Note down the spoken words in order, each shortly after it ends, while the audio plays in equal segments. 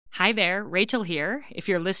Hi there, Rachel here. If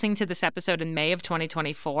you're listening to this episode in May of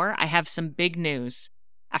 2024, I have some big news.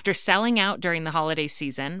 After selling out during the holiday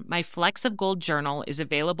season, my Flecks of Gold journal is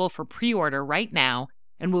available for pre-order right now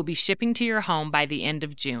and will be shipping to your home by the end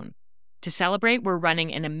of June. To celebrate, we're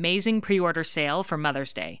running an amazing pre-order sale for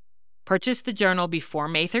Mother's Day. Purchase the journal before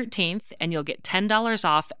May 13th and you'll get $10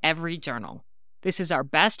 off every journal. This is our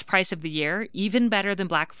best price of the year, even better than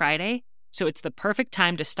Black Friday, so it's the perfect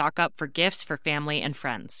time to stock up for gifts for family and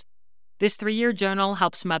friends. This 3-year journal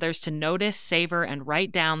helps mothers to notice, savor, and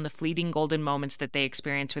write down the fleeting golden moments that they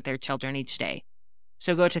experience with their children each day.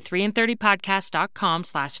 So go to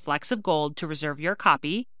 3in30podcast.com/flecksofgold to reserve your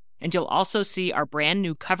copy, and you'll also see our brand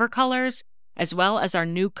new cover colors, as well as our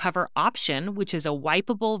new cover option, which is a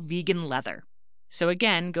wipeable vegan leather. So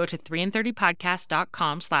again, go to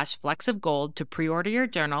 3in30podcast.com/flecksofgold to pre-order your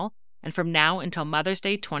journal, and from now until Mother's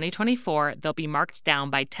Day 2024, they'll be marked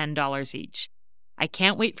down by $10 each. I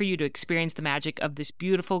can't wait for you to experience the magic of this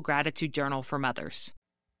beautiful gratitude journal for mothers.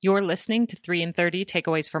 You're listening to 3 in 30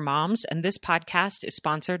 Takeaways for Moms, and this podcast is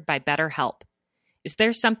sponsored by BetterHelp. Is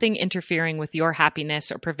there something interfering with your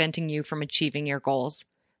happiness or preventing you from achieving your goals?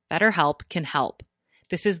 BetterHelp can help.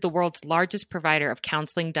 This is the world's largest provider of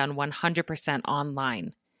counseling done 100%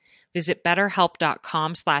 online. Visit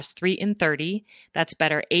betterhelp.com/3in30, that's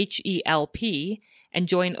better HELP, and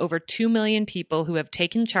join over 2 million people who have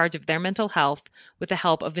taken charge of their mental health with the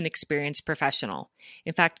help of an experienced professional.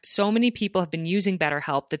 In fact, so many people have been using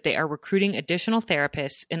BetterHelp that they are recruiting additional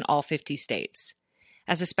therapists in all 50 states.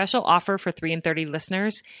 As a special offer for 3 in 30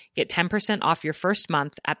 listeners, get 10% off your first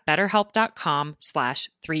month at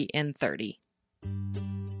betterhelp.com/3in30.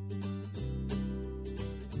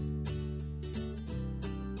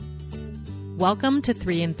 Welcome to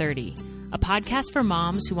 3 in 30, a podcast for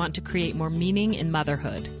moms who want to create more meaning in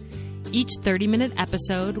motherhood. Each 30-minute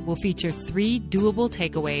episode will feature 3 doable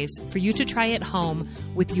takeaways for you to try at home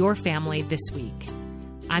with your family this week.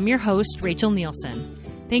 I'm your host, Rachel Nielsen.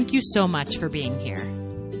 Thank you so much for being here.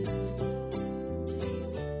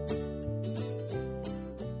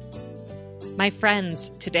 My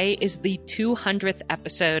friends, today is the 200th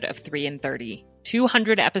episode of 3 in 30.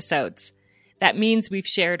 200 episodes. That means we've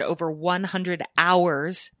shared over 100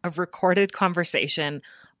 hours of recorded conversation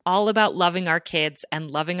all about loving our kids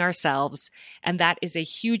and loving ourselves, and that is a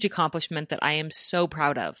huge accomplishment that I am so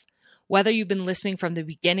proud of. Whether you've been listening from the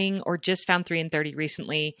beginning or just found 3 in 30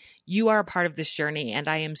 recently, you are a part of this journey, and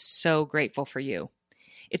I am so grateful for you.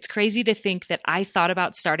 It's crazy to think that I thought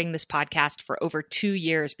about starting this podcast for over 2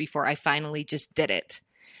 years before I finally just did it.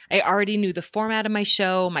 I already knew the format of my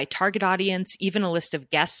show, my target audience, even a list of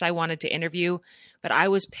guests I wanted to interview, but I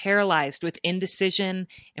was paralyzed with indecision,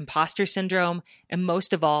 imposter syndrome, and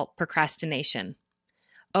most of all, procrastination.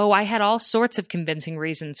 Oh, I had all sorts of convincing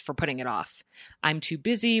reasons for putting it off. I'm too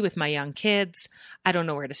busy with my young kids. I don't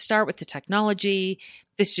know where to start with the technology.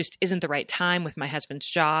 This just isn't the right time with my husband's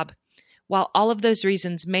job. While all of those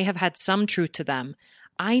reasons may have had some truth to them,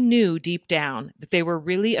 I knew deep down that they were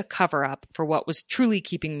really a cover-up for what was truly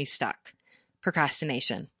keeping me stuck: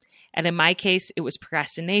 procrastination. And in my case, it was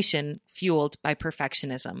procrastination fueled by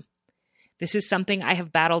perfectionism. This is something I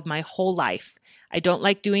have battled my whole life. I don't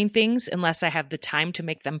like doing things unless I have the time to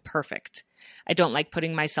make them perfect. I don't like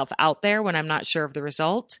putting myself out there when I'm not sure of the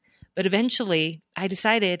result. But eventually, I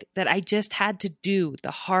decided that I just had to do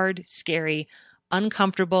the hard, scary,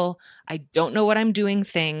 uncomfortable, I don't know what I'm doing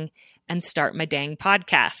thing, and start my dang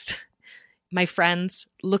podcast. My friends,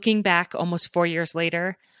 looking back almost 4 years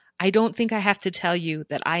later, I don't think I have to tell you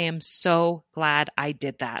that I am so glad I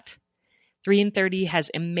did that. 3 in 30 has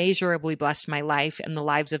immeasurably blessed my life and the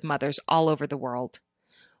lives of mothers all over the world.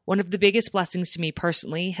 One of the biggest blessings to me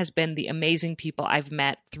personally has been the amazing people I've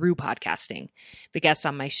met through podcasting, the guests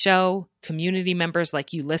on my show, community members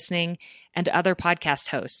like you listening, and other podcast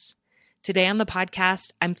hosts. Today on the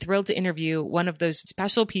podcast, I'm thrilled to interview one of those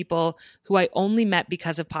special people who I only met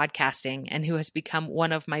because of podcasting and who has become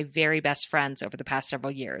one of my very best friends over the past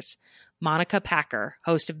several years, Monica Packer,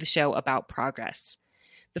 host of the show About Progress.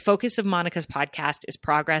 The focus of Monica's podcast is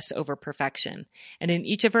progress over perfection, and in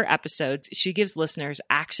each of her episodes, she gives listeners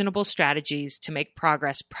actionable strategies to make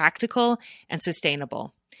progress practical and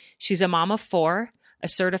sustainable. She's a mom of 4, a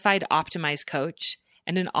certified Optimize coach,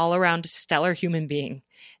 and an all-around stellar human being.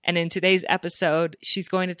 And in today's episode, she's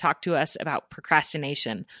going to talk to us about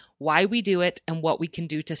procrastination, why we do it, and what we can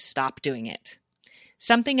do to stop doing it.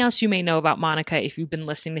 Something else you may know about Monica if you've been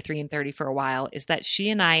listening to 3 in 30 for a while is that she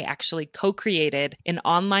and I actually co-created an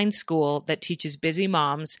online school that teaches busy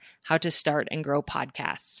moms how to start and grow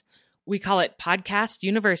podcasts. We call it Podcast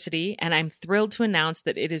University, and I'm thrilled to announce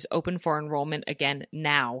that it is open for enrollment again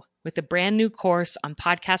now with a brand new course on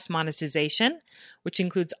podcast monetization, which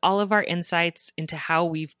includes all of our insights into how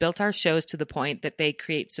we've built our shows to the point that they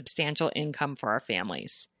create substantial income for our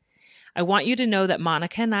families. I want you to know that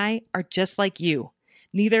Monica and I are just like you.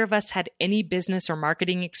 Neither of us had any business or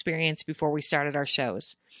marketing experience before we started our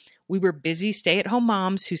shows. We were busy stay-at-home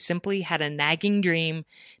moms who simply had a nagging dream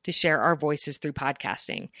to share our voices through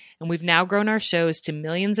podcasting, and we've now grown our shows to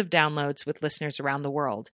millions of downloads with listeners around the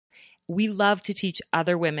world. We love to teach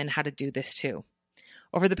other women how to do this too.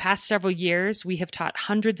 Over the past several years, we have taught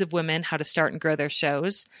hundreds of women how to start and grow their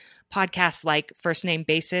shows. Podcasts like First Name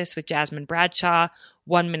Basis with Jasmine Bradshaw,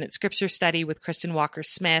 1 Minute Scripture Study with Kristen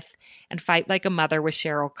Walker-Smith, and Fight Like a Mother with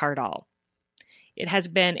Cheryl Cardall. It has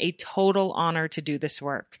been a total honor to do this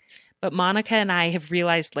work. But Monica and I have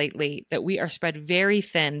realized lately that we are spread very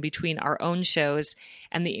thin between our own shows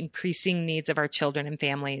and the increasing needs of our children and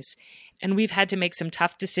families. And we've had to make some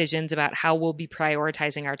tough decisions about how we'll be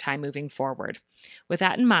prioritizing our time moving forward. With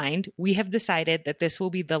that in mind, we have decided that this will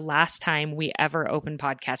be the last time we ever open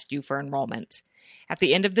Podcast U for enrollment. At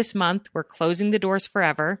the end of this month, we're closing the doors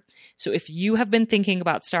forever. So if you have been thinking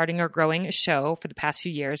about starting or growing a show for the past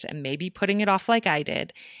few years and maybe putting it off like I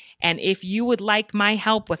did, and if you would like my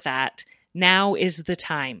help with that, now is the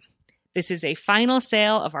time. This is a final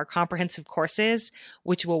sale of our comprehensive courses,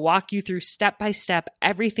 which will walk you through step by step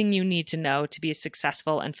everything you need to know to be a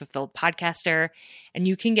successful and fulfilled podcaster. And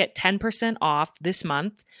you can get 10% off this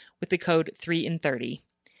month with the code 3in30.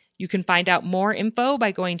 You can find out more info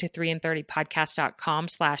by going to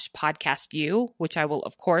 3in30podcast.com/podcastu, which I will,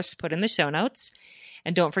 of course, put in the show notes.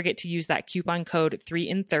 And don't forget to use that coupon code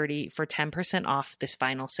 3in30 for 10% off this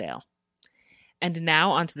final sale. And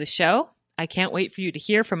now onto the show. I can't wait for you to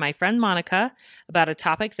hear from my friend Monica about a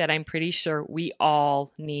topic that I'm pretty sure we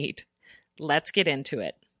all need. Let's get into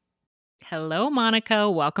it. Hello,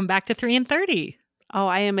 Monica. Welcome back to 3in30. Oh,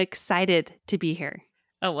 I am excited to be here.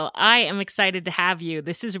 Oh, well, I am excited to have you.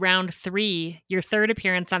 This is round 3, your third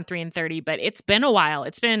appearance on 3in30, but it's been a while.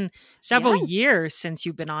 It's been several years since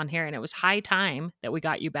you've been on here, and it was high time that we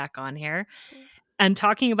got you back on here and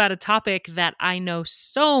talking about a topic that I know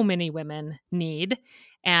so many women need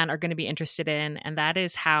and are going to be interested in, and that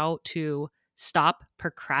is how to stop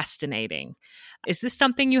procrastinating. Is this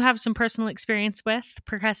something you have some personal experience with,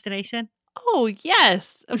 procrastination? Oh,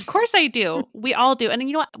 yes. Of course I do. We all do. And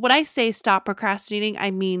you know what? When I say stop procrastinating, I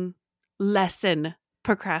mean lessen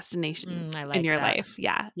procrastination in your life.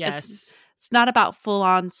 Yeah. Yes. It's not about full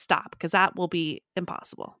on stop because that will be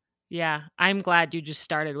impossible. Yeah. I'm glad you just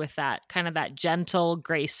started with that, kind of that gentle,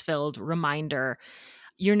 grace-filled reminder.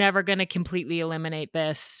 You're never going to completely eliminate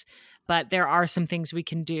this, but there are some things we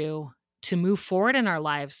can do to move forward in our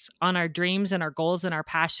lives, on our dreams and our goals and our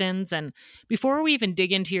passions. And before we even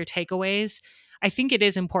dig into your takeaways, I think it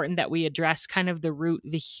is important that we address kind of the root,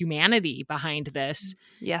 the humanity behind this.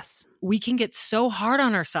 Yes. We can get so hard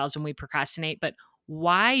on ourselves when we procrastinate, but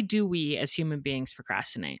why do we as human beings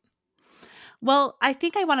procrastinate? Well, I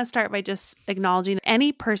think I want to start by just acknowledging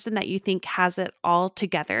any person that you think has it all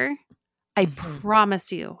together. I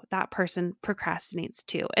promise you that person procrastinates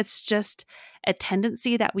too. It's just a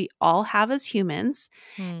tendency that we all have as humans,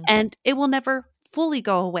 and it will never fully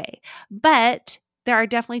go away. But there are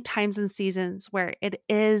definitely times and seasons where it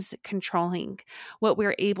is controlling what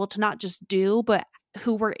we're able to not just do, but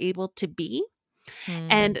who we're able to be.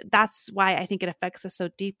 And that's why I think it affects us so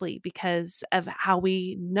deeply, because of how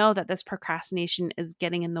we know that this procrastination is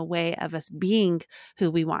getting in the way of us being who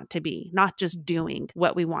we want to be, not just doing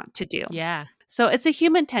what we want to do. Yeah. So it's a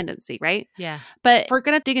human tendency, right? Yeah. But if we're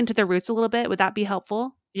going to dig into the roots a little bit, would that be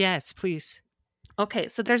helpful? Yes, please. Okay,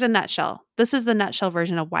 so there's a nutshell. This is the nutshell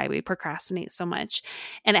version of why we procrastinate so much.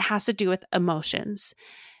 And it has to do with emotions.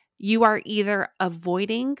 You are either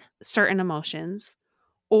avoiding certain emotions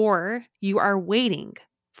or you are waiting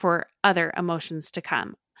for other emotions to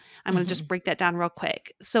come. I'm going to just break that down real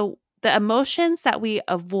quick. So the emotions that we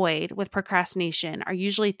avoid with procrastination are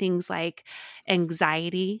usually things like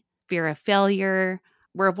anxiety, fear of failure.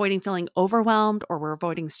 We're avoiding feeling overwhelmed, or we're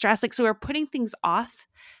avoiding stress. So we're putting things off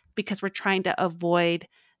because we're trying to avoid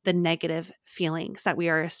the negative feelings that we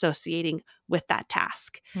are associating with that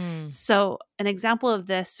task. So an example of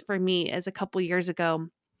this for me is a couple years ago,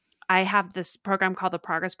 I have this program called the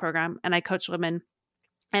Progress Program, and I coach women,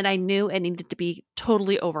 and I knew it needed to be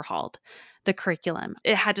totally overhauled, the curriculum.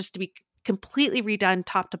 It had just to be completely redone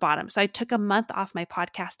top to bottom. So I took a month off my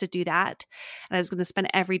podcast to do that, and I was going to spend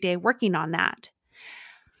every day working on that.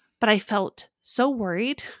 But I felt so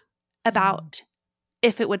worried about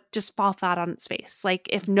if it would just fall flat on its face, like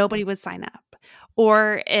if nobody would sign up,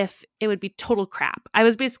 or if it would be total crap. I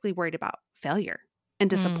was basically worried about failure and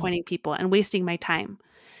disappointing people and wasting my time.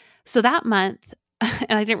 So that month,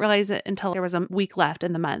 and I didn't realize it until there was a week left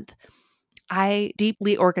in the month, I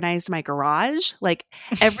deeply organized my garage, like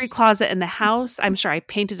every closet in the house. I'm sure I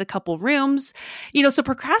painted a couple rooms. So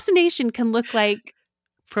procrastination can look like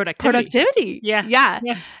productivity. Yeah. Yeah.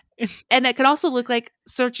 And it could also look like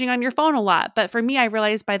searching on your phone a lot. But for me, I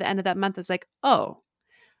realized by the end of that month, it's like, oh,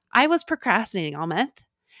 I was procrastinating all month.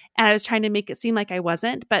 And I was trying to make it seem like I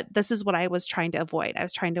wasn't, but this is what I was trying to avoid. I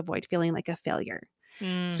was trying to avoid feeling like a failure.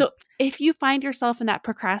 So if you find yourself in that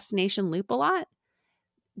procrastination loop a lot,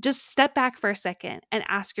 just step back for a second and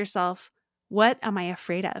ask yourself, what am I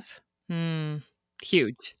afraid of?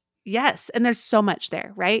 Huge. Yes. And there's so much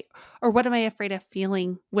there, right? Or what am I afraid of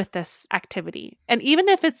feeling with this activity? And even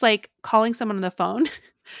if it's like calling someone on the phone,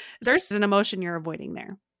 there's an emotion you're avoiding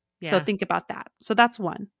there. Yeah. So think about that. So that's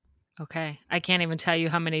one. Okay. I can't even tell you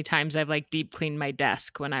how many times I've like deep cleaned my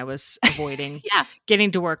desk when I was avoiding Yeah.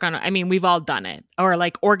 getting to work on it. I mean, we've all done it. Or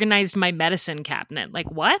like organized my medicine cabinet. Like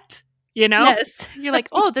what? Yes. You're like,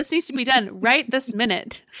 oh, this needs to be done right this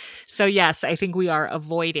minute. So yes, I think we are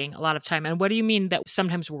avoiding a lot of time. And what do you mean that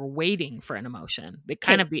sometimes we're waiting for an emotion? The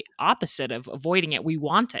kind of the opposite of avoiding it. We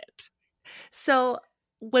want it. So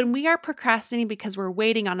when we are procrastinating because we're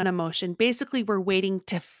waiting on an emotion, basically we're waiting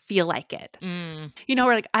to feel like it. We're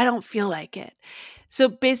like, I don't feel like it. So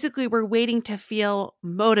basically we're waiting to feel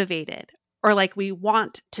motivated or like we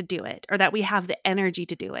want to do it or that we have the energy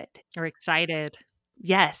to do it. Or excited.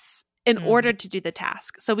 Yes. In order to do the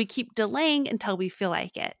task. So we keep delaying until we feel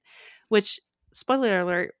like it, which, spoiler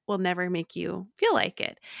alert, will never make you feel like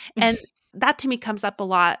it. And that to me comes up a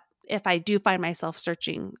lot if I do find myself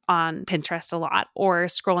searching on Pinterest a lot or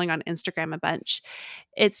scrolling on Instagram a bunch.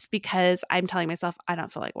 It's because I'm telling myself, I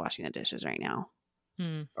don't feel like washing the dishes right now.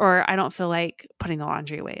 Or I don't feel like putting the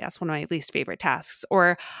laundry away. That's one of my least favorite tasks.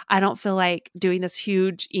 Or I don't feel like doing this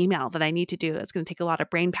huge email that I need to do. It's going to take a lot of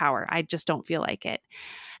brain power. I just don't feel like it.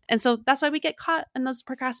 And so that's why we get caught in those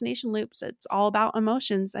procrastination loops. It's all about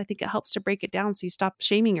emotions. I think it helps to break it down so you stop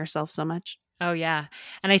shaming yourself so much. Oh, yeah.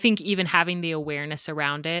 And I think even having the awareness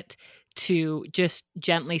around it to just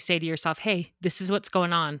gently say to yourself, hey, this is what's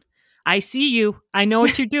going on. I see you. I know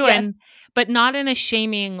what you're doing, but not in a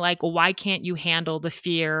shaming, like, why can't you handle the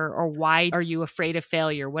fear or why are you afraid of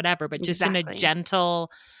failure, whatever, but just in a gentle,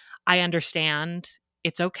 I understand.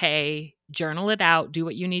 It's okay. Journal it out. Do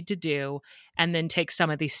what you need to do. And then take some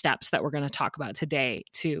of these steps that we're going to talk about today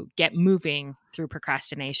to get moving through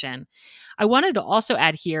procrastination. I wanted to also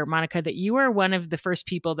add here, Monica, that you were one of the first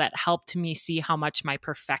people that helped me see how much my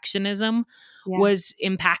perfectionism was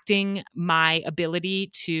impacting my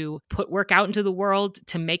ability to put work out into the world,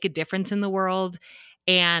 to make a difference in the world.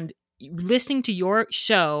 And listening to your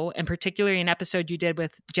show, and particularly an episode you did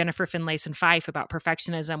with Jennifer Finlayson Fife about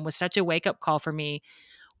perfectionism, was such a wake-up call for me,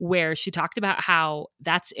 where she talked about how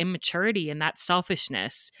that's immaturity and that's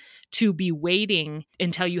selfishness to be waiting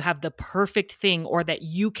until you have the perfect thing or that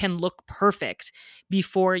you can look perfect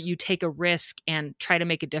before you take a risk and try to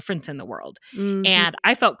make a difference in the world. And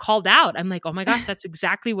I felt called out. I'm like, oh my gosh, that's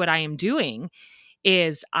exactly what I am doing,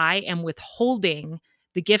 is I am withholding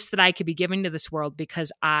the gifts that I could be giving to this world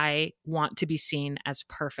because I want to be seen as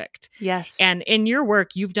perfect. Yes. And in your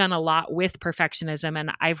work, you've done a lot with perfectionism.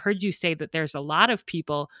 And I've heard you say that there's a lot of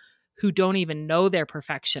people who don't even know they're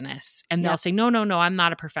perfectionists. And they'll say, no, I'm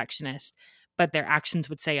not a perfectionist. But their actions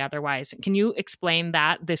would say otherwise. Can you explain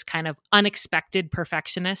that, this kind of unexpected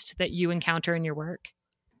perfectionist that you encounter in your work?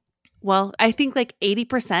 Well, I think like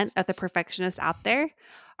 80% of the perfectionists out there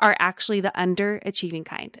are actually the underachieving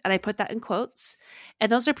kind. And I put that in quotes.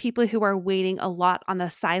 And those are people who are waiting a lot on the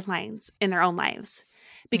sidelines in their own lives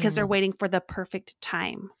because they're waiting for the perfect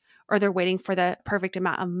time, or they're waiting for the perfect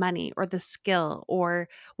amount of money or the skill or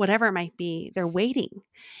whatever it might be. They're waiting.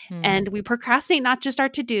 And we procrastinate not just our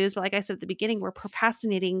to-dos, but like I said at the beginning, we're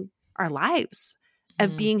procrastinating our lives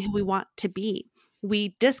of being who we want to be.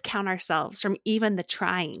 We discount ourselves from even the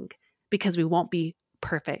trying because we won't be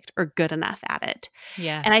perfect or good enough at it.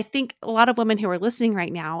 Yeah. And I think a lot of women who are listening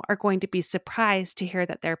right now are going to be surprised to hear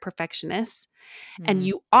that they're perfectionists. And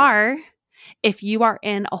you are, if you are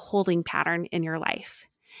in a holding pattern in your life.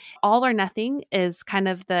 All or nothing is kind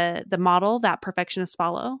of the model that perfectionists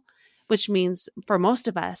follow, which means for most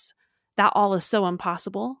of us, that all is so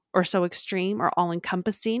impossible or so extreme or all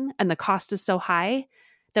encompassing, and the cost is so high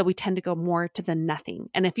that we tend to go more to the nothing.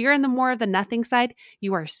 And if you're in the more of the nothing side,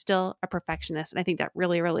 you are still a perfectionist. And I think that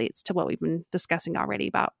really relates to what we've been discussing already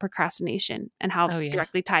about procrastination and how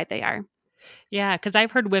directly tied they are. Yeah, because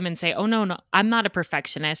I've heard women say, "Oh no, I'm not a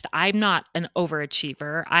perfectionist. I'm not an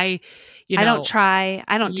overachiever. I don't try.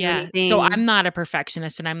 I don't do yeah, anything. so I'm not a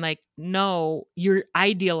perfectionist." And I'm like, "No, you're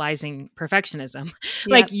idealizing perfectionism. Yep.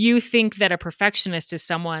 Like you think that a perfectionist is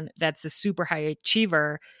someone that's a super high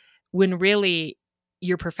achiever when really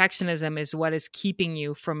your perfectionism is what is keeping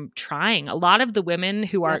you from trying." A lot of the women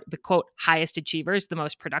who are Yep. the quote highest achievers, the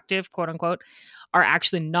most productive, quote unquote, are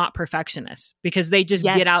actually not perfectionists because they just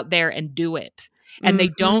get Yes. out there and do it. And they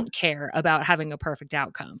Mhm. don't care about having a perfect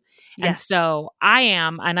outcome. And Yes. so I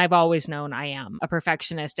am, and I've always known I am a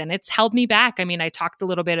perfectionist, and it's held me back. I mean, I talked a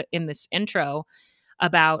little bit in this intro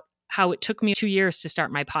about how it took me 2 years to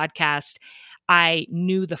start my podcast. I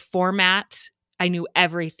knew the format, I knew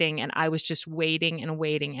everything, and I was just waiting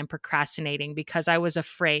and procrastinating because I was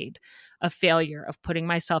afraid of failure, of putting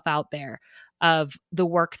myself out there, of the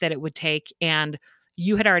work that it would take. And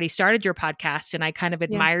you had already started your podcast, and I kind of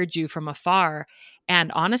admired you from afar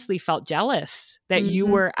and honestly felt jealous that you Mhm.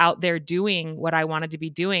 were out there doing what I wanted to be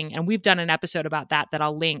doing. And we've done an episode about that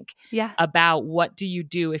I'll link, Yeah. about what do you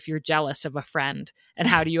do if you're jealous of a friend and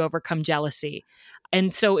how do you overcome jealousy.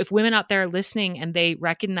 And so if women out there are listening and they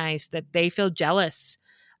recognize that they feel jealous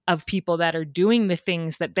of people that are doing the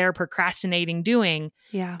things that they're procrastinating doing,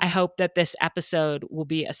 Yeah. I hope that this episode will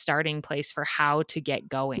be a starting place for how to get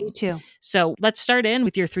going. Me too. So let's start in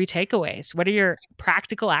with your 3 takeaways. What are your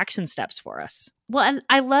practical action steps for us? Well, and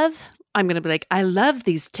I'm going to be like, I love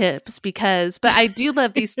these tips but I do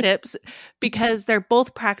love these tips because they're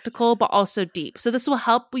both practical, but also deep. So this will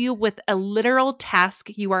help you with a literal task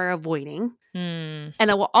you are avoiding. Mm,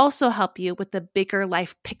 And it will also help you with the bigger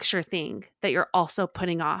life picture thing that you're also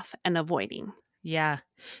putting off and avoiding. yeah.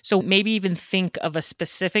 So maybe even think of a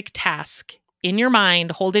specific task in your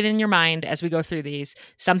mind, hold it in your mind as we go through these,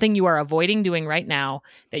 something you are avoiding doing right now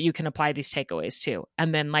that you can apply these takeaways to.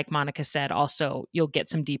 And then, like Monica said, also you'll get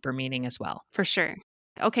some deeper meaning as well. For sure.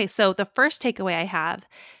 Okay, so the first takeaway I have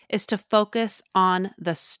is to focus on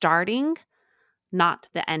the starting, not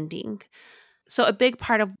the ending. So, a big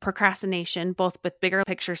part of procrastination, both with bigger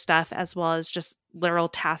picture stuff as well as just literal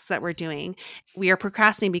tasks that we're doing, we are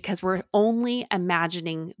procrastinating because we're only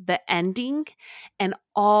imagining the ending and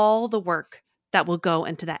all the work that will go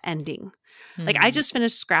into that ending. Like, I just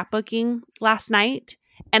finished scrapbooking last night,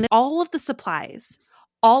 and all of the supplies,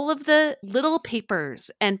 all of the little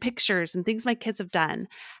papers and pictures and things my kids have done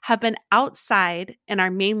have been outside in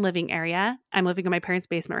our main living area. I'm living in my parents'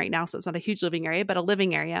 basement right now, so it's not a huge living area, but a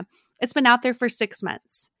living area. It's been out there for 6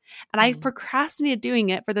 months. And I've procrastinated doing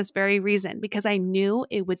it for this very reason, because I knew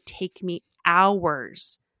it would take me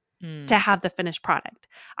hours to have the finished product.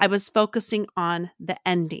 I was focusing on the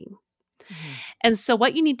ending. And so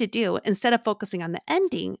what you need to do instead of focusing on the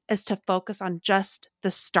ending is to focus on just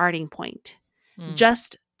the starting point,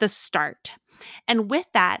 just the start. And with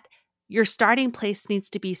that, your starting place needs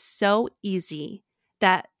to be so easy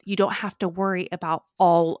that you don't have to worry about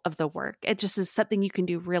all of the work. It just is something you can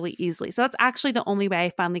do really easily. So that's actually the only way I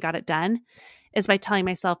finally got it done, is by telling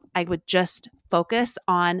myself I would just focus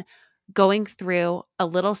on going through a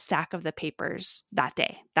little stack of the papers that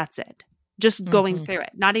day. That's it. Just going through it,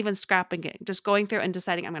 not even scrapbooking, just going through and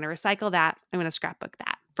deciding I'm going to recycle that. I'm going to scrapbook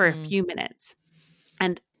that for a few minutes.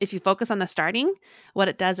 And if you focus on the starting, what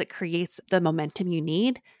it does, it creates the momentum you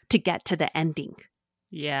need to get to the ending.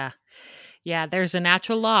 Yeah. Yeah, there's a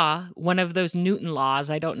natural law, one of those Newton laws.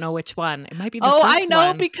 I don't know which one. It might be the first I know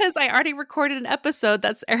one. Because I already recorded an episode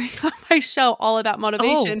that's airing on my show all about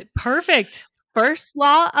motivation. Oh, perfect. First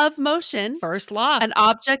law of motion. First law. An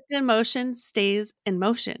object in motion stays in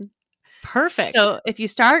motion. Perfect. So if you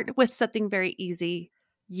start with something very easy,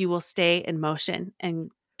 you will stay in motion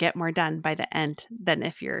and get more done by the end than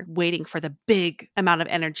if you're waiting for the big amount of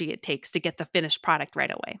energy it takes to get the finished product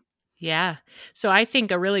right away. Yeah. So I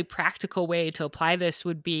think a really practical way to apply this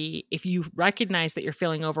would be, if you recognize that you're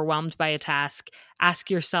feeling overwhelmed by a task, ask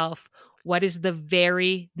yourself, what is the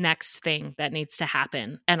very next thing that needs to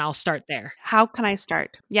happen? And I'll start there. How can I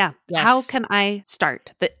start? Yeah. Yes. How can I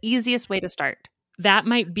start? The easiest way to start. That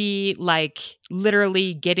might be like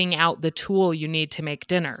literally getting out the tool you need to make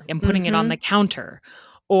dinner and putting it on the counter,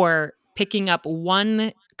 or picking up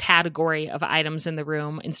one category of items in the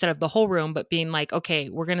room instead of the whole room, but being like, okay,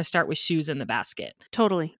 we're going to start with shoes in the basket.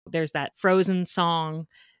 Totally. There's that Frozen song,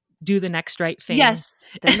 do the next right thing. Yes,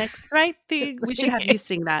 the next right thing. We should have you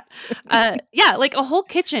sing that. Yeah, like a whole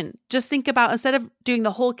kitchen. Just think about, instead of doing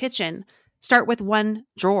the whole kitchen, start with one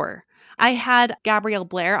drawer. I had Gabrielle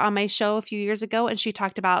Blair on my show a few years ago, and she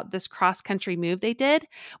talked about this cross-country move they did,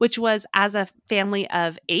 which was, as a family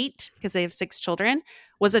of 8, because they have 6 children,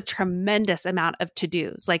 was a tremendous amount of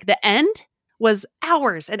to-dos. Like the end was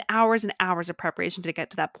hours and hours and hours of preparation to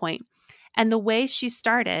get to that point. And the way she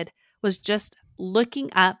started was just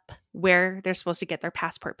looking up where they're supposed to get their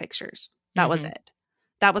passport pictures. That was it.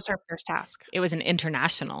 That was her first task. It was an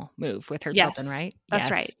international move with her Yes, children, right? That's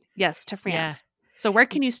Yes. right. Yes, to France. Yeah. So where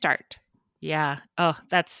can you start? Yeah. Oh,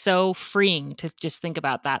 that's so freeing to just think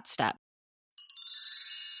about that step.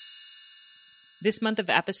 This month of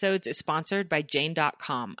episodes is sponsored by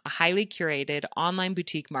Jane.com, a highly curated online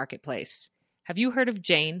boutique marketplace. Have you heard of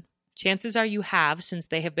Jane? Chances are you have, since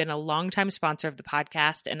they have been a longtime sponsor of the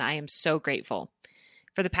podcast, and I am so grateful.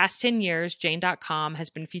 For the past 10 years, Jane.com has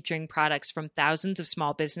been featuring products from thousands of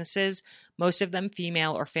small businesses, most of them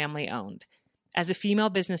female or family-owned. As a female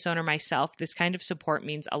business owner myself, this kind of support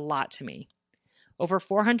means a lot to me. Over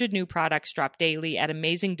 400 new products drop daily at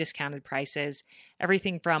amazing discounted prices,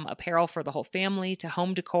 everything from apparel for the whole family to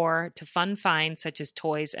home decor to fun finds such as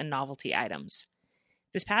toys and novelty items.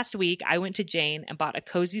 This past week, I went to Jane and bought a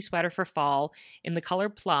cozy sweater for fall in the color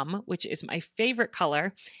plum, which is my favorite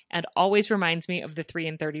color and always reminds me of the 3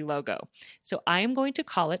 in 30 logo. So I am going to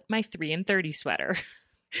call it my 3 in 30 sweater.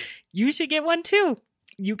 You should get one too.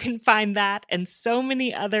 You can find that and so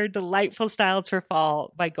many other delightful styles for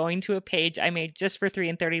fall by going to a page I made just for 3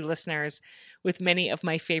 in 30 listeners with many of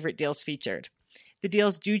my favorite deals featured. The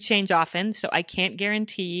deals do change often, so I can't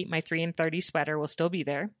guarantee my 3 in 30 sweater will still be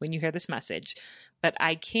there when you hear this message, but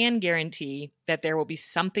I can guarantee that there will be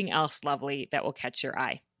something else lovely that will catch your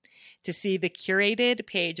eye. To see the curated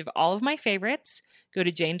page of all of my favorites, go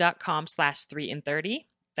to jane.com/3 in 30.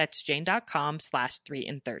 That's jane.com/3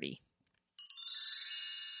 in 30.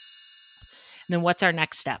 And then what's our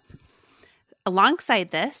next step?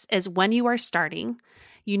 Alongside this is when you are starting,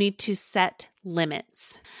 you need to set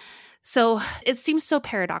limits. So it seems so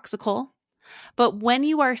paradoxical, but when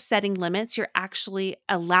you are setting limits, you're actually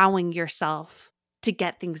allowing yourself to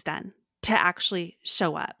get things done, to actually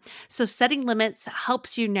show up. So setting limits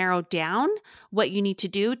helps you narrow down what you need to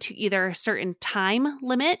do to either a certain time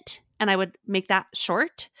limit, and I would make that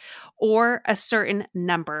short, or a certain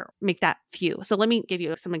number, make that few. So let me give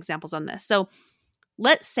you some examples on this. So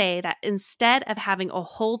let's say that instead of having a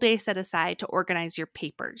whole day set aside to organize your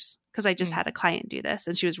papers, because I just had a client do this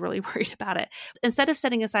and she was really worried about it. Instead of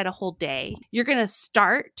setting aside a whole day, you're going to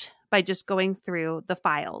start by just going through the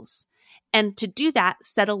files. And to do that,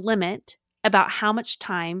 set a limit about how much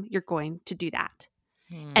time you're going to do that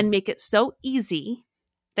and make it so easy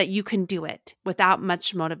that you can do it without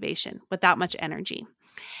much motivation, without much energy.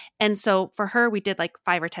 And so for her, we did like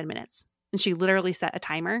 5 or 10 minutes. And she literally set a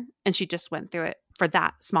timer and she just went through it for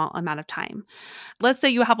that small amount of time. Let's say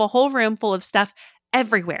you have a whole room full of stuff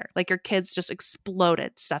everywhere, like your kids just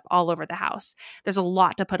exploded stuff all over the house. There's a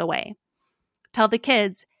lot to put away. Tell the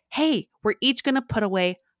kids, hey, we're each going to put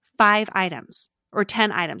away 5 items or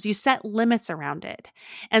 10 items. You set limits around it.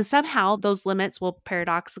 And somehow those limits will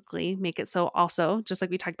paradoxically make it so also, just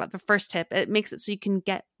like we talked about the first tip, it makes it so you can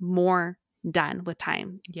get more done with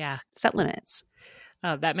time. Yeah. Set limits.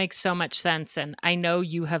 Oh, that makes so much sense. And I know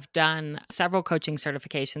you have done several coaching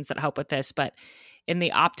certifications that help with this, but in the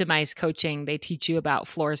optimized coaching, they teach you about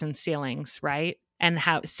floors and ceilings, right? And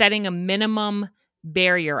how setting a minimum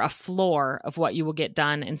barrier, a floor of what you will get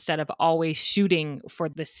done instead of always shooting for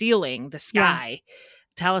the ceiling, the sky. Yeah.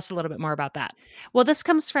 Tell us a little bit more about that. Well, this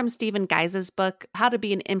comes from Stephen Guise's book, How to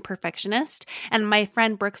Be an Imperfectionist. And my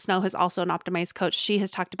friend Brooke Snow, who's also an optimized coach, she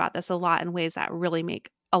has talked about this a lot in ways that really make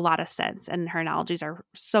a lot of sense. And her analogies are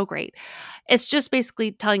so great. It's just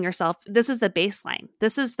basically telling yourself, this is the baseline.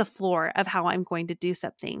 This is the floor of how I'm going to do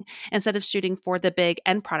something. Instead of shooting for the big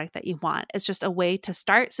end product that you want, it's just a way to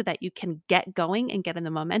start so that you can get going and get in the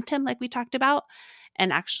momentum like we talked about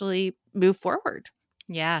and actually move forward.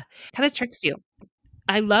 Yeah. Kind of tricks you.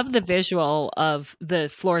 I love the visual of the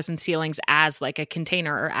floors and ceilings as like a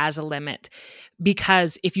container or as a limit,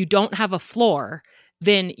 because if you don't have a floor,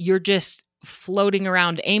 then you're just floating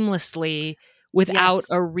around aimlessly without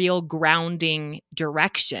a real grounding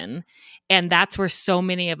direction. And that's where so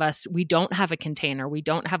many of us, we don't have a container. We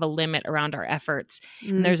don't have a limit around our efforts.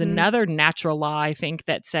 And there's another natural law, I think,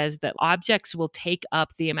 that says that objects will take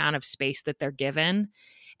up the amount of space that they're given.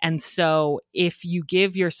 And so if you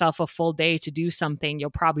give yourself a full day to do something, you'll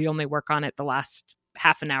probably only work on it the last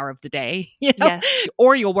half an hour of the day, you know? Yes.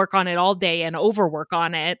 Or you'll work on it all day and overwork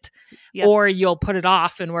on it, or you'll put it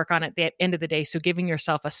off and work on it at the end of the day. So giving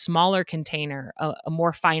yourself a smaller container, a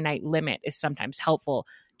more finite limit is sometimes helpful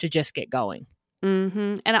to just get going.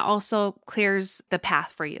 And it also clears the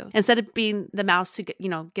path for you. Instead of being the mouse who,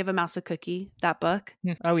 give a mouse a cookie, that book.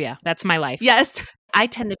 Oh yeah. That's my life. Yes. I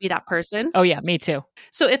tend to be that person. Oh yeah, me too.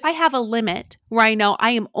 So if I have a limit where I know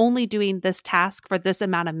I am only doing this task for this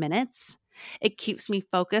amount of minutes, It keeps me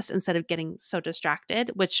focused instead of getting so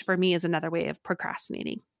distracted, which for me is another way of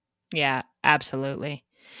procrastinating. Yeah, absolutely.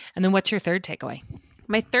 And then what's your third takeaway?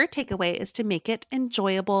 My third takeaway is to make it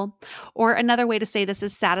enjoyable, or another way to say this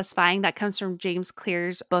is satisfying. That comes from James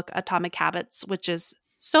Clear's book, Atomic Habits, which is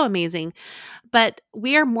so amazing. But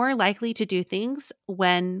we are more likely to do things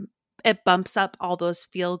when it bumps up all those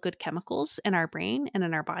feel good chemicals in our brain and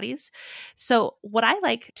in our bodies. So, what I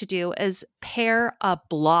like to do is pair a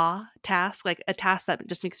blah task, like a task that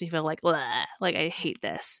just makes me feel like, "Bleh," like I hate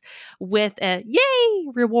this, with a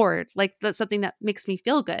yay reward, like that's something that makes me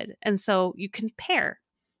feel good. And so you can pair.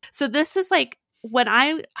 So, this is like when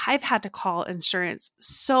I've had to call insurance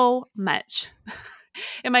so much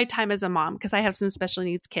in my time as a mom because I have some special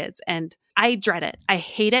needs kids and I dread it. I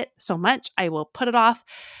hate it so much. I will put it off.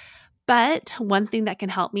 But one thing that can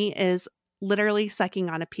help me is literally sucking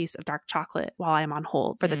on a piece of dark chocolate while I'm on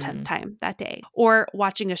hold for the 10th time that day, or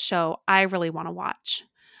watching a show I really want to watch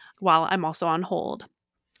while I'm also on hold,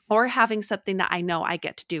 or having something that I know I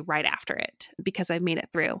get to do right after it because I've made it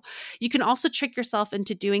through. You can also trick yourself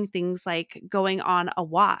into doing things like going on a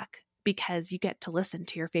walk because you get to listen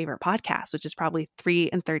to your favorite podcast, which is probably 3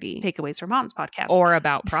 and 30 Takeaways from Moms podcast. Or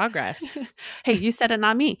about progress. Hey, you said it,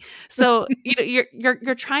 not me. So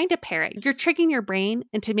you're trying to pair it. You're tricking your brain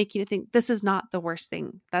into making it think this is not the worst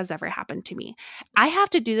thing that has ever happened to me. I have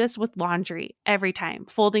to do this with laundry every time,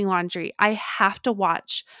 folding laundry. I have to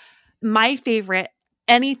watch my favorite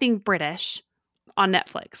anything British on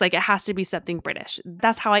Netflix. Like it has to be something British.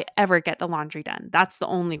 That's how I ever get the laundry done. That's the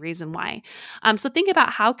only reason why. So think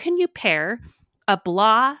about how can you pair a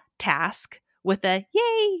blah task with a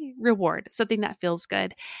yay reward, something that feels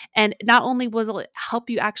good. And not only will it help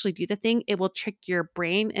you actually do the thing, it will trick your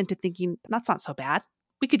brain into thinking that's not so bad.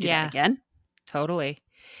 We could do that again. Totally.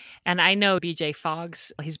 And I know BJ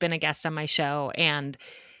Foggs, he's been a guest on my show, and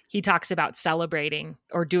he talks about celebrating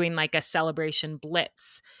or doing like a celebration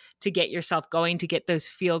blitz to get yourself going, to get those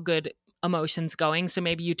feel good emotions going. So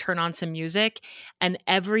maybe you turn on some music and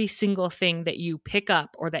every single thing that you pick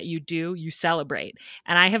up or that you do, you celebrate.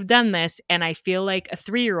 And I have done this and I feel like a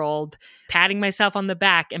 3-year-old patting myself on the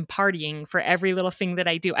back and partying for every little thing that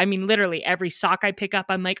I do. I mean, literally every sock I pick up,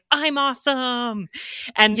 I'm like, I'm awesome.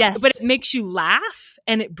 And but it makes you laugh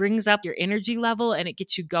and it brings up your energy level and it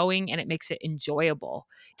gets you going and it makes it enjoyable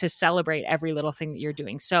to celebrate every little thing that you're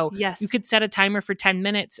doing. So you could set a timer for 10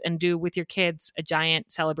 minutes and do with your kids a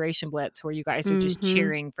giant celebration blitz where you guys are just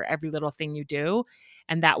cheering for every little thing you do.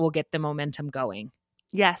 And that will get the momentum going.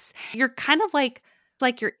 Yes. You're kind of like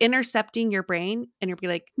you're intercepting your brain and you'll be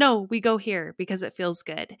like, no, we go here because it feels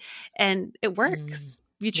good. And it works.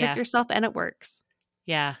 You trick yourself and it works.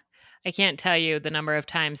 Yeah. I can't tell you the number of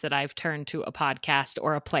times that I've turned to a podcast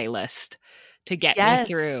or a playlist to get me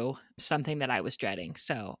through something that I was dreading.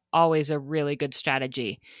 So always a really good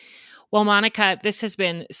strategy. Well, Monica, this has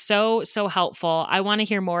been so helpful. I want to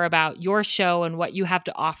hear more about your show and what you have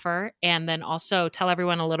to offer. And then also tell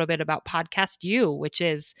everyone a little bit about Podcast You, which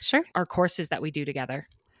is our courses that we do together.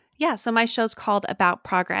 Yeah. So my show's called About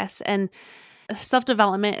Progress, and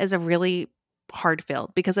self-development is a really hard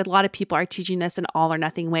field because a lot of people are teaching this in all or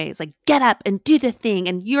nothing ways, like get up and do the thing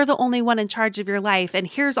and you're the only one in charge of your life and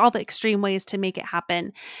here's all the extreme ways to make it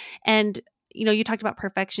happen. And you talked about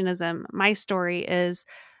perfectionism. My story is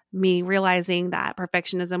me realizing that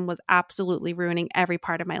perfectionism was absolutely ruining every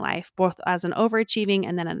part of my life, both as an overachieving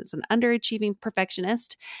and then as an underachieving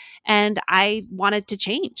perfectionist. And I wanted to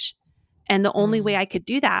change. And the only way I could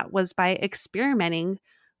do that was by experimenting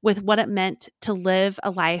with what it meant to live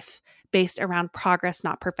a life based around progress,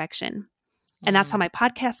 not perfection. And that's how my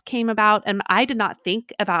podcast came about. And I did not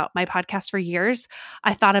think about my podcast for years.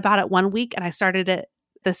 I thought about it one week and I started it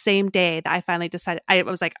the same day that I finally decided. I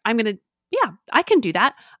was like, I can do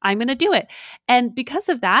that. I'm going to do it. And because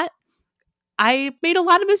of that, I made a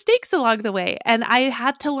lot of mistakes along the way. And I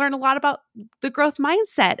had to learn a lot about the growth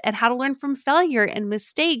mindset and how to learn from failure and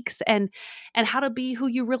mistakes and how to be who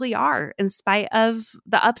you really are in spite of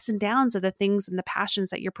the ups and downs of the things and the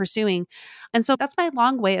passions that you're pursuing. And so that's my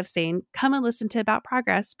long way of saying, come and listen to About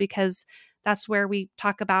Progress, because that's where we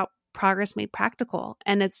talk about progress made practical.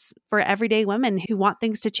 And it's for everyday women who want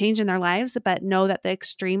things to change in their lives, but know that the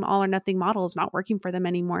extreme all or nothing model is not working for them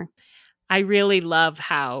anymore. I really love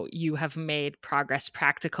how you have made progress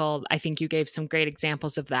practical. I think you gave some great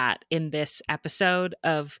examples of that in this episode,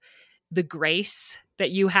 of the grace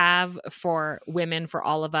that you have for women, for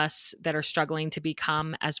all of us that are struggling to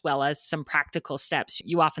become, as well as some practical steps.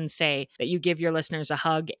 You often say that you give your listeners a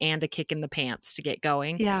hug and a kick in the pants to get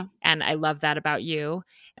going. Yeah. And I love that about you.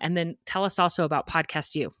 And then tell us also about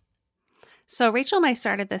Podcast You. So Rachel and I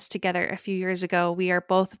started this together a few years ago. We are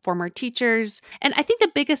both former teachers. And I think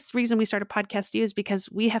the biggest reason we started Podcast U is because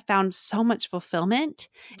we have found so much fulfillment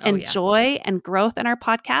and joy and growth in our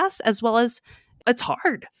podcasts, as well as it's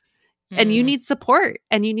hard. And you need support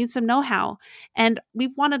and you need some know-how. And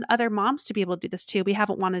we've wanted other moms to be able to do this too. We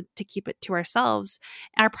haven't wanted to keep it to ourselves.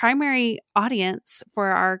 Our primary audience for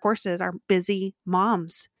our courses are busy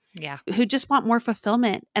moms. Yeah. Who just want more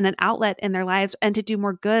fulfillment and an outlet in their lives and to do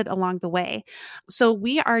more good along the way. So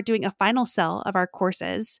we are doing a final sell of our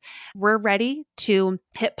courses. We're ready to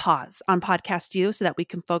hit pause on Podcast U so that we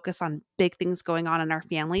can focus on big things going on in our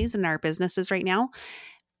families and our businesses right now.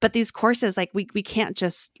 But these courses, like we can't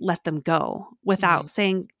just let them go without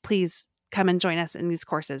saying, please come and join us in these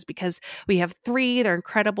courses, because we have 3. They're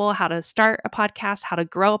incredible: how to start a podcast, how to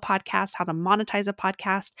grow a podcast, how to monetize a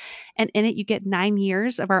podcast. And in it, you get 9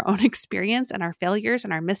 years of our own experience and our failures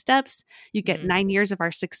and our missteps. You get 9 years of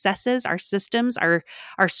our successes, our systems, our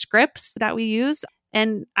scripts that we use.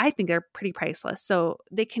 And I think they're pretty priceless. So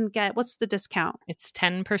they can get, what's the discount? It's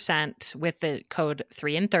 10% with the code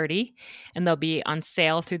 3in30, and they'll be on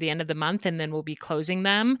sale through the end of the month, and then we'll be closing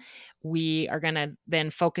them. We are going to then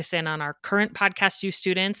focus in on our current Podcast U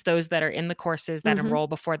students, those that are in the courses that enroll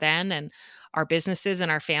before then, and our businesses and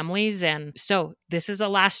our families. And so this is a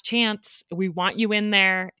last chance. We want you in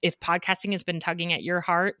there. If podcasting has been tugging at your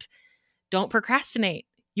heart, don't procrastinate.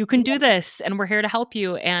 You can do this, and we're here to help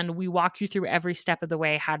you. And we walk you through every step of the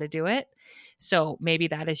way how to do it. So maybe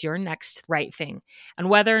that is your next right thing. And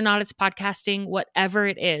whether or not it's podcasting, whatever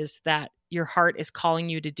it is that your heart is calling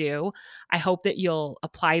you to do, I hope that you'll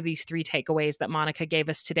apply these 3 takeaways that Monica gave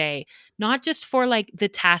us today, not just for like the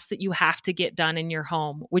tasks that you have to get done in your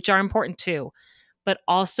home, which are important too, but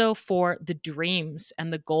also for the dreams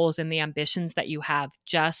and the goals and the ambitions that you have.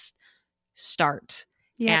 Just start.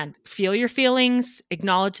 And feel your feelings,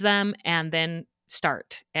 acknowledge them, and then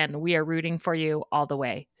start. And we are rooting for you all the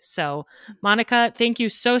way. So, Monica, thank you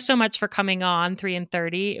so much for coming on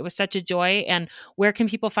 3in30. It was such a joy. And where can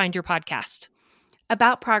people find your podcast?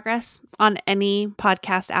 About Progress on any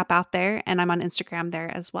podcast app out there. And I'm on Instagram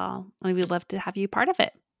there as well. And we'd love to have you part of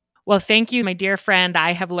it. Well, thank you, my dear friend.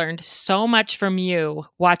 I have learned so much from you,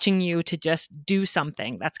 watching you to just do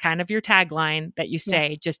something. That's kind of your tagline that you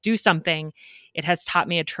say, just do something. It has taught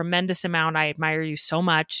me a tremendous amount. I admire you so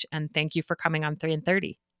much. And thank you for coming on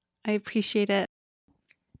 3in30. I appreciate it.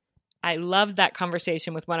 I loved that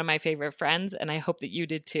conversation with one of my favorite friends, and I hope that you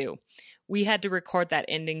did too. We had to record that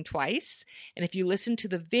ending twice. And if you listen to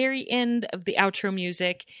the very end of the outro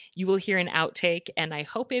music, you will hear an outtake, and I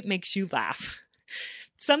hope it makes you laugh.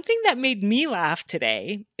 Something that made me laugh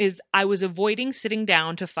today is I was avoiding sitting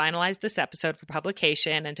down to finalize this episode for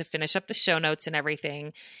publication and to finish up the show notes and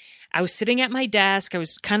everything. I was sitting at my desk. I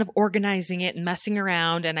was kind of organizing it and messing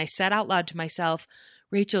around. And I said out loud to myself,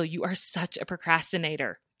 Rachel, you are such a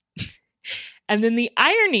procrastinator. And then the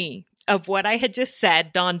irony of what I had just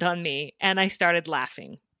said dawned on me, and I started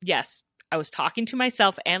laughing. Yes, I was talking to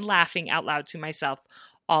myself and laughing out loud to myself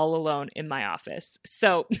all alone in my office.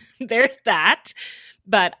 So there's that.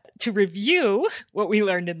 But to review what we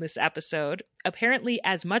learned in this episode, apparently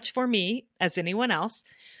as much for me as anyone else,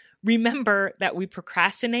 remember that we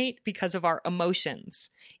procrastinate because of our emotions,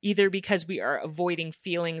 either because we are avoiding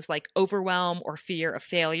feelings like overwhelm or fear of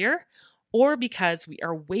failure, or because we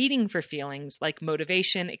are waiting for feelings like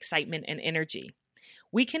motivation, excitement, and energy.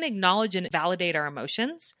 We can acknowledge and validate our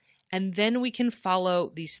emotions, and then we can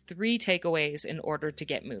follow these 3 takeaways in order to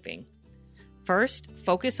get moving. First,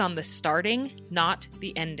 focus on the starting, not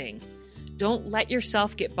the ending. Don't let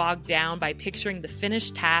yourself get bogged down by picturing the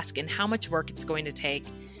finished task and how much work it's going to take.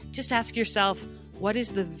 Just ask yourself, what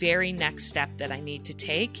is the very next step that I need to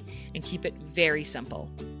take? And keep it very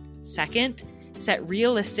simple. Second, set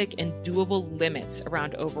realistic and doable limits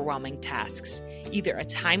around overwhelming tasks, either a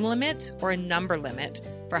time limit or a number limit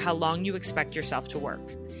for how long you expect yourself to work.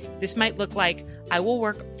 This might look like, I will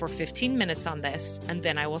work for 15 minutes on this and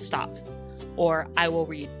then I will stop. Or I will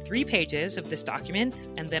read 3 pages of this document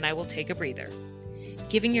and then I will take a breather.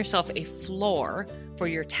 Giving yourself a floor for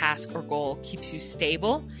your task or goal keeps you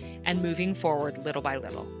stable and moving forward little by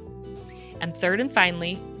little. And third and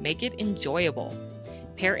finally, make it enjoyable.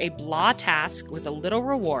 Pair a blah task with a little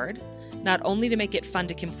reward, not only to make it fun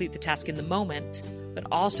to complete the task in the moment, but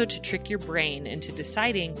also to trick your brain into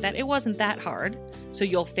deciding that it wasn't that hard, so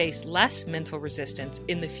you'll face less mental resistance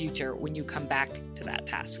in the future when you come back to that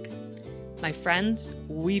task. My friends,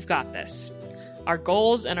 we've got this. Our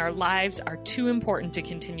goals and our lives are too important to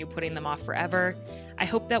continue putting them off forever. I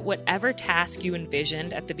hope that whatever task you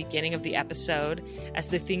envisioned at the beginning of the episode as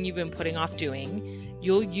the thing you've been putting off doing,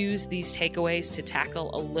 you'll use these takeaways to tackle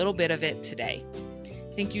a little bit of it today.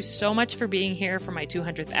 Thank you so much for being here for my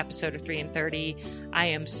 200th episode of 3 in 30. I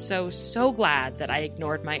am so glad that I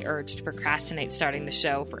ignored my urge to procrastinate starting the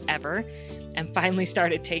show forever and finally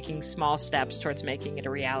started taking small steps towards making it a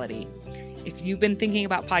reality. If you've been thinking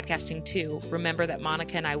about podcasting too, remember that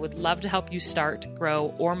Monica and I would love to help you start,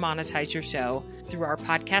 grow, or monetize your show through our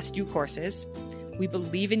Podcast You courses. We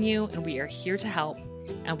believe in you and we are here to help,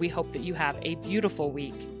 and we hope that you have a beautiful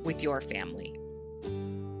week with your family.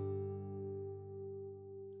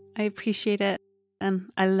 I appreciate it. And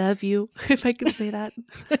I love you, if I can say that.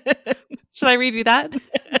 Should I redo that?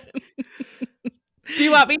 Do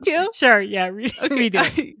you want me to? Sure, yeah,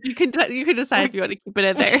 redo it. You can decide if you want to keep it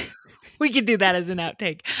in there. We can do that as an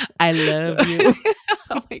outtake. I love you.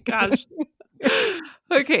 Oh my gosh.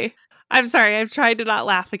 Okay. I'm sorry. I've tried to not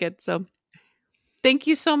laugh again. So thank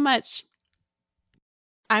you so much.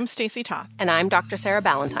 I'm Stacey Toth. And I'm Dr. Sarah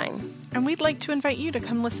Ballantyne. And we'd like to invite you to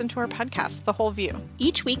come listen to our podcast, The Whole View.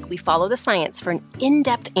 Each week, we follow the science for an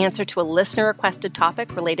in-depth answer to a listener-requested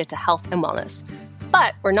topic related to health and wellness.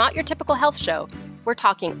 But we're not your typical health show. We're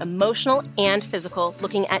talking emotional and physical,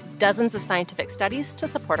 looking at dozens of scientific studies to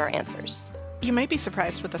support our answers. You might be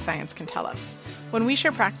surprised what the science can tell us. When we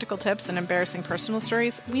share practical tips and embarrassing personal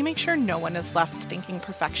stories, we make sure no one is left thinking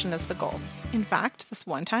perfection is the goal. In fact, this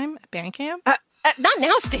one time at band camp... Not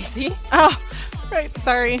now, Stacey. Oh, right.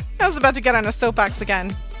 Sorry. I was about to get on a soapbox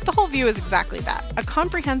again. The Whole View is exactly that. A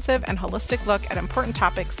comprehensive and holistic look at important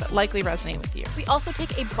topics that likely resonate with you. We also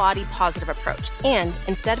take a body-positive approach. And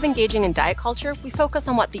instead of engaging in diet culture, we focus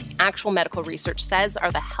on what the actual medical research says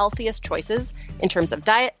are the healthiest choices in terms of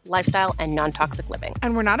diet, lifestyle, and non-toxic living.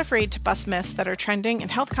 And we're not afraid to bust myths that are trending in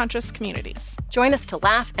health-conscious communities. Join us to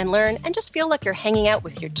laugh and learn and just feel like you're hanging out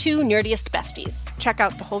with your two nerdiest besties. Check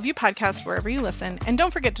out the Whole View podcast wherever you listen, and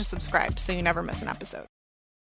don't forget to subscribe so you never miss an episode.